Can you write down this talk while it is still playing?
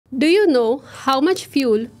Do you know how much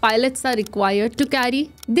fuel pilots are required to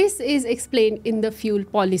carry? This is explained in the fuel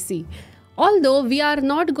policy. Although we are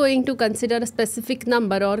not going to consider a specific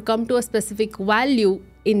number or come to a specific value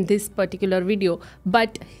in this particular video,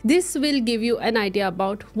 but this will give you an idea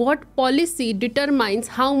about what policy determines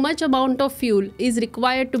how much amount of fuel is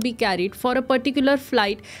required to be carried for a particular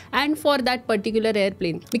flight and for that particular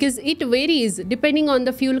airplane, because it varies depending on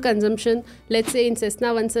the fuel consumption. Let's say in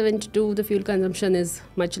Cessna 172 the fuel consumption is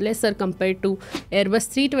much lesser compared to Airbus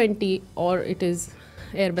 320 or it is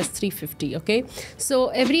Airbus 350. Okay, so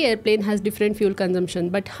every airplane has different fuel consumption,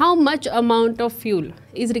 but how much amount of fuel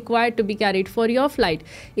is required to be carried for your flight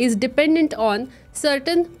is dependent on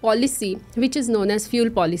certain policy which is known as fuel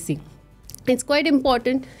policy. It's quite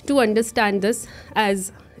important to understand this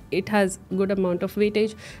as it has good amount of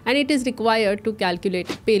weightage and it is required to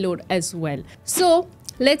calculate payload as well. So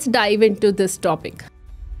let's dive into this topic.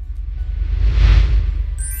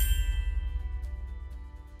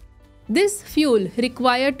 This fuel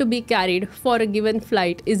required to be carried for a given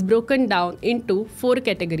flight is broken down into 4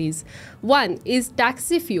 categories. One is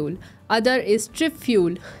taxi fuel, other is trip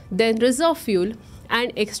fuel, then reserve fuel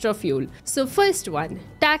and extra fuel. So first one,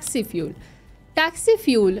 taxi fuel. Taxi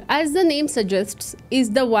fuel, as the name suggests, is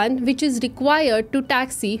the one which is required to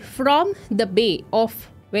taxi from the bay of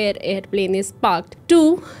where airplane is parked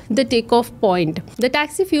to the takeoff point. The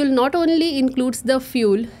taxi fuel not only includes the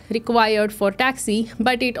fuel required for taxi,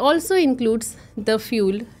 but it also includes the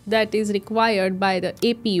fuel that is required by the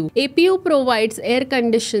APU. APU provides air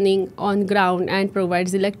conditioning on ground and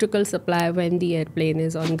provides electrical supply when the airplane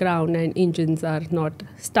is on ground and engines are not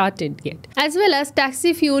started yet. As well as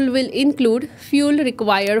taxi fuel will include fuel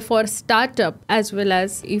required for startup, as well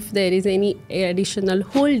as if there is any additional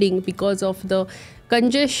holding because of the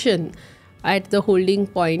congestion at the holding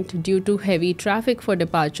point due to heavy traffic for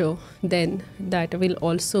departure, then that will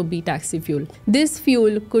also be taxi fuel. This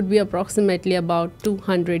fuel could be approximately about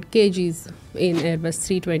 200 kgs in Airbus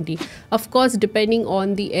 320. Of course, depending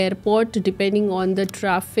on the airport, depending on the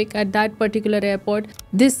traffic at that particular airport,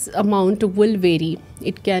 this amount will vary.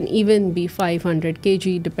 It can even be 500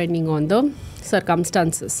 kg depending on the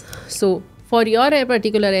circumstances. So for your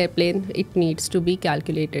particular airplane, it needs to be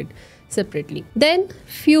calculated separately. Then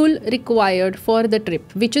fuel required for the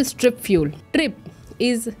trip, which is trip fuel. Trip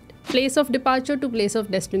is place of departure to place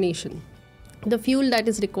of destination. The fuel that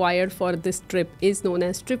is required for this trip is known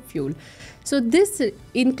as trip fuel. So this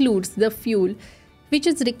includes the fuel which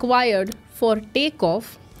is required for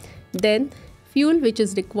takeoff, then fuel which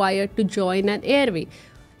is required to join an airway.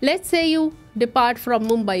 Let's say you depart from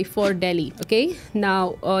Mumbai for Delhi. Okay,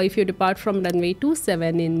 now if you depart from runway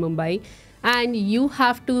 27 in Mumbai and you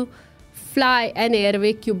have to fly an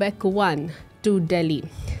airway Quebec 1 to Delhi,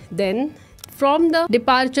 then from the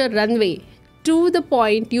departure runway to the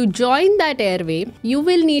point you join that airway, you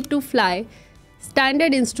will need to fly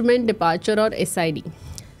standard instrument departure or SID.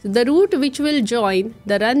 The route which will join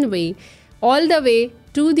the runway all the way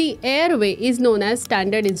to the airway is known as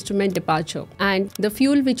standard instrument departure, and the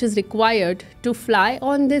fuel which is required to fly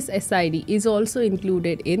on this SID is also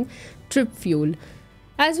included in trip fuel,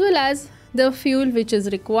 as well as the fuel which is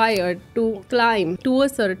required to climb to a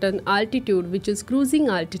certain altitude, which is cruising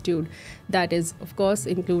altitude, that is of course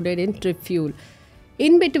included in trip fuel.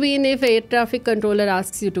 In between, if air traffic controller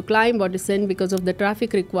asks you to climb or descend because of the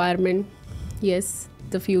traffic requirement, yes,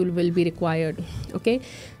 the fuel will be required. Okay,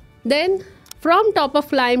 then from top of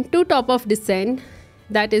climb to top of descent,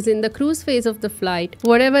 that is in the cruise phase of the flight,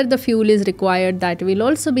 whatever the fuel is required, that will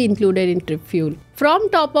also be included in trip fuel. From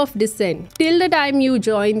top of descent till the time you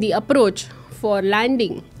join the approach for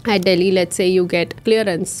landing at Delhi, let's say you get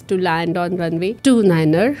clearance to land on runway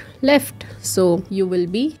 29er left, so you will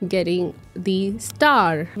be getting the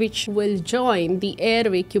star which will join the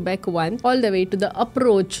airway Quebec 1 all the way to the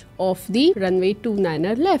approach of the runway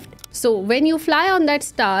 29er left. So when you fly on that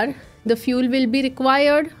star, the fuel will be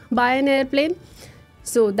required by an airplane,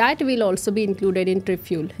 so that will also be included in trip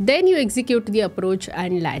fuel. Then you execute the approach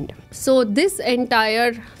and land. So this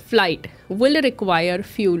entire flight will require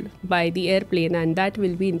fuel by the airplane, and that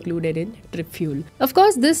will be included in trip fuel. Of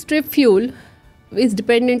course, this trip fuel is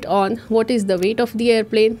dependent on what is the weight of the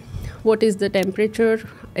airplane, what is the temperature,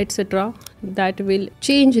 etc. That will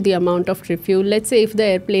change the amount of trip fuel. Let's say if the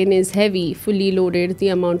airplane is heavy, fully loaded, the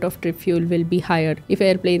amount of trip fuel will be higher. If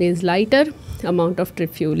airplane is lighter, amount of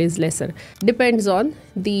trip fuel is lesser. Depends on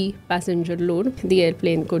the passenger load. The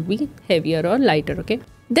airplane could be heavier or lighter. Okay.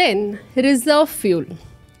 Then reserve fuel.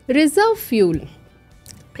 Reserve fuel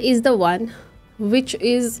is the one which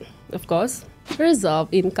is, of course, reserve.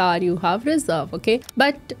 In car you have reserve. Okay,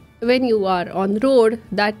 but when you are on road,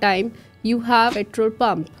 that time you have petrol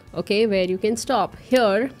pump, okay, where you can stop.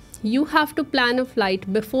 Here you have to plan a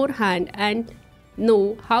flight beforehand and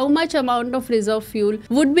know how much amount of reserve fuel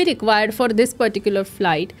would be required for this particular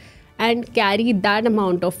flight and carry that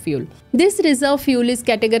amount of fuel. This reserve fuel is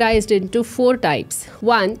categorized into 4 types.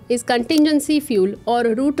 One is contingency fuel or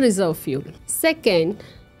route reserve fuel. Second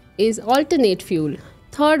is alternate fuel.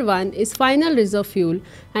 Third one is final reserve fuel,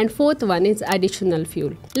 and fourth one is additional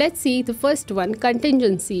fuel. Let's see the first one,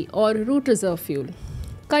 contingency or route reserve fuel.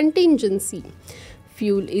 Contingency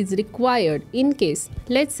fuel is required in case,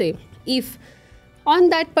 let's say, if on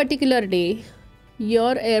that particular day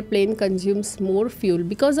your airplane consumes more fuel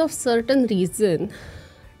because of certain reason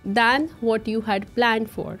than what you had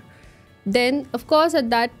planned for, then of course at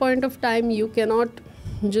that point of time you cannot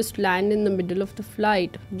just land in the middle of the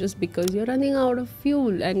flight just because you're running out of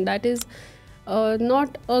fuel, and that is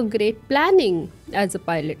not a great planning as a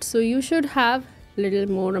pilot. So you should have little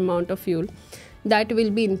more amount of fuel that will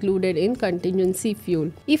be included in contingency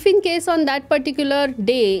fuel. If in case on that particular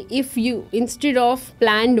day, if you instead of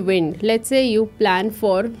planned wind, let's say you plan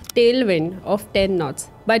for tailwind of 10 knots,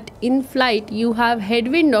 but in flight you have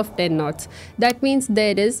headwind of 10 knots, that means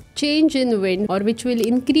there is change in wind or which will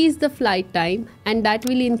increase the flight time, and that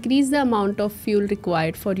will increase the amount of fuel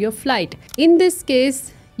required for your flight. In this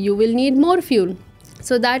case you will need more fuel,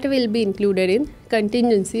 so that will be included in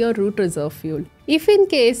contingency or route reserve fuel. If in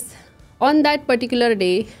case on that particular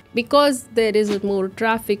day, because there is more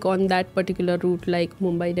traffic on that particular route, like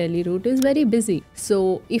Mumbai-Delhi route is very busy.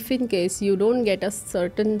 So if in case you don't get a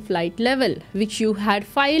certain flight level which you had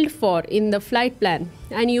filed for in the flight plan,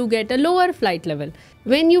 and you get a lower flight level,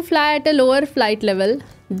 when you fly at a lower flight level,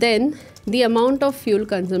 then the amount of fuel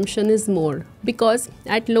consumption is more, because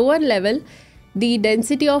at lower level the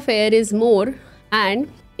density of air is more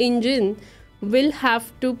and engine will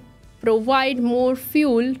have to provide more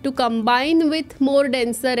fuel to combine with more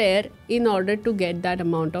denser air in order to get that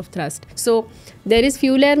amount of thrust. So there is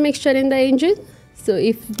fuel air mixture in the engine. So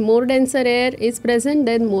if more denser air is present,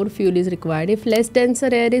 then more fuel is required. If less denser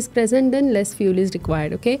air is present, then less fuel is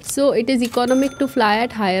required. Okay, so it is economic to fly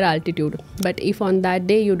at higher altitude. But if on that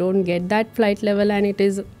day you don't get that flight level and it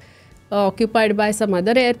is occupied by some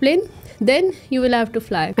other airplane, then you will have to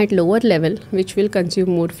fly at lower level, which will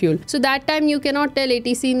consume more fuel. So that time you cannot tell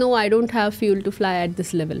ATC, no, I don't have fuel to fly at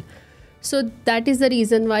this level. So that is the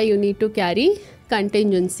reason why you need to carry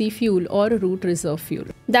contingency fuel or route reserve fuel.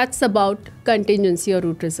 That's about contingency or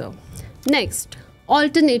route reserve. Next,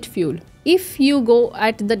 alternate fuel. If you go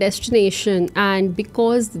at the destination and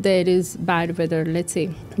because there is bad weather, let's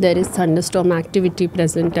say there is thunderstorm activity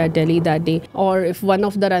present at Delhi that day, or if one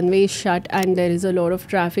of the runways is shut and there is a lot of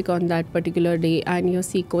traffic on that particular day and your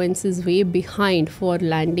sequence is way behind for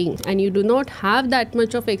landing and you do not have that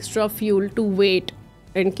much of extra fuel to wait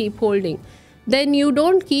and keep holding, then you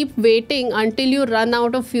don't keep waiting until you run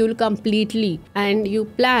out of fuel completely, and you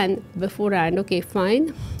plan beforehand. Okay,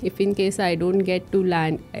 fine, if in case I don't get to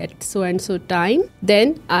land at so and so time,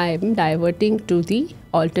 then I am diverting to the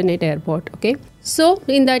alternate airport. Okay, so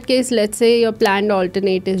in that case, let's say your planned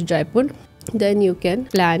alternate is Jaipur, then you can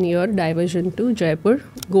plan your diversion to Jaipur,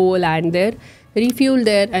 go land there, refuel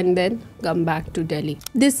there, and then come back to Delhi.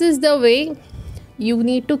 This is the way you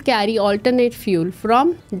need to carry alternate fuel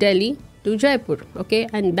from Delhi to Jaipur, okay,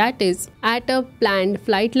 and that is at a planned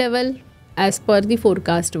flight level as per the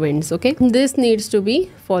forecast winds. Okay, this needs to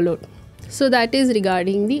be followed. So that is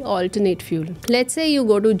regarding the alternate fuel. Let's say you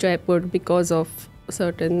go to Jaipur because of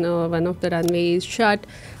certain one of the runway is shut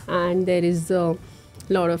and there is a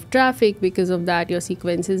lot of traffic. Because of that your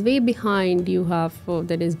sequence is way behind, you have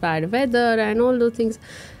there is bad weather and all those things,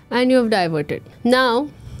 and you have diverted. Now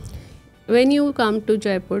when you come to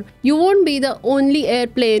Jaipur, you won't be the only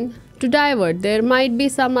airplane to divert. There might be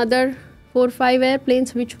some other 4 or 5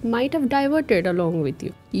 airplanes which might have diverted along with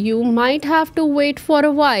you. You might have to wait for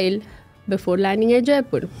a while before landing at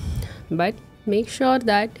Jaipur, but make sure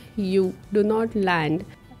that you do not land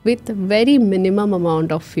with very minimum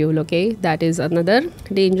amount of fuel. Okay, that is another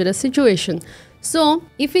dangerous situation. So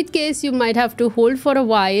if in case you might have to hold for a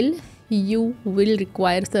while, you will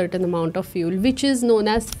require certain amount of fuel which is known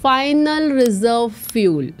as final reserve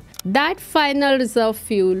fuel. That final reserve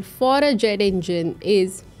fuel for a jet engine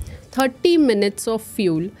is 30 minutes of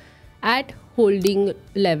fuel at holding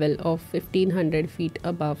level of 1500 feet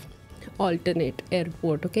above alternate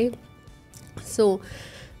airport. Okay, so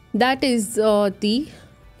that is the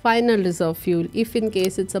final reserve fuel. If in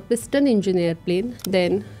case it's a piston engine airplane,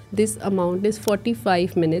 then this amount is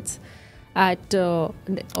 45 minutes at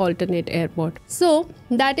alternate airport. So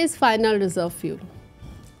that is final reserve fuel.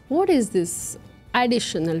 What is this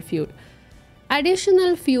additional fuel?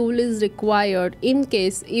 Additional fuel is required in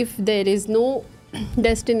case if there is no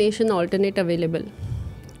destination alternate available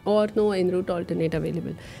or no en route alternate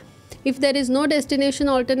available. If there is no destination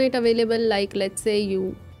alternate available, like let's say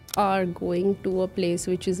you are going to a place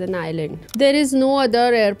which is an island, there is no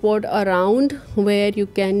other airport around where you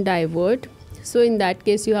can divert, so in that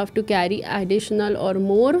case you have to carry additional or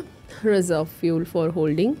more reserve fuel for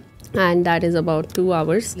holding, and that is about 2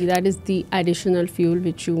 hours. That is the additional fuel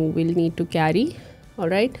which you will need to carry. All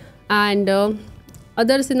right. And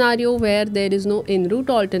other scenario where there is no en route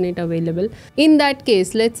alternate available, in that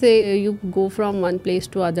case, let's say you go from one place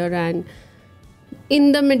to other and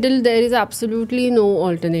in the middle there is absolutely no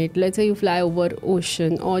alternate. Let's say you fly over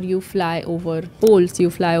ocean, or you fly over poles, you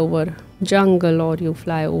fly over jungle, or you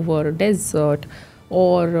fly over desert,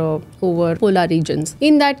 or over polar regions.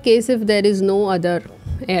 In that case, if there is no other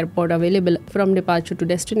airport available from departure to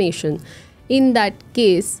destination, in that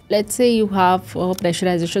case, let's say you have a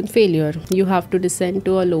pressurization failure, you have to descend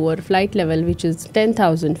to a lower flight level which is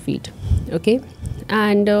 10,000 feet. Okay,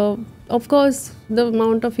 and of course the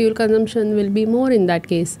amount of fuel consumption will be more in that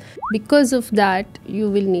case. Because of that, you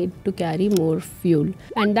will need to carry more fuel,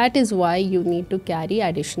 and that is why you need to carry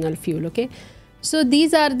additional fuel. Okay, so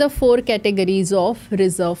these are the 4 categories of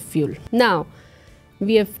reserve fuel. Now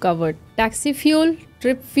we have covered taxi fuel,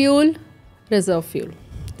 trip fuel, reserve fuel.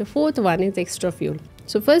 The 4th one is extra fuel.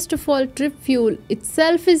 So first of all, trip fuel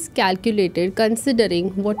itself is calculated considering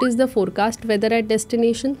what is the forecast weather at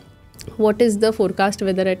destination, what is the forecast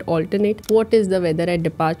weather at alternate, what is the weather at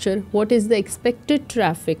departure, what is the expected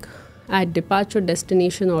traffic at departure,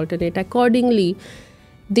 destination, alternate. Accordingly,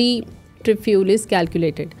 the trip fuel is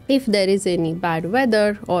calculated. If there is any bad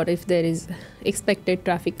weather or if there is expected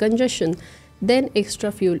traffic congestion, then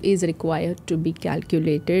extra fuel is required to be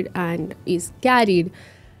calculated and is carried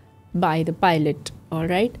by the pilot. All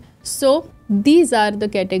right, so these are the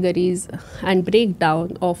categories and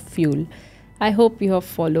breakdown of fuel. I hope you have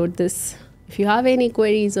followed this. If you have any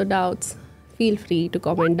queries or doubts, feel free to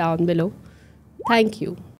comment down below. Thank you.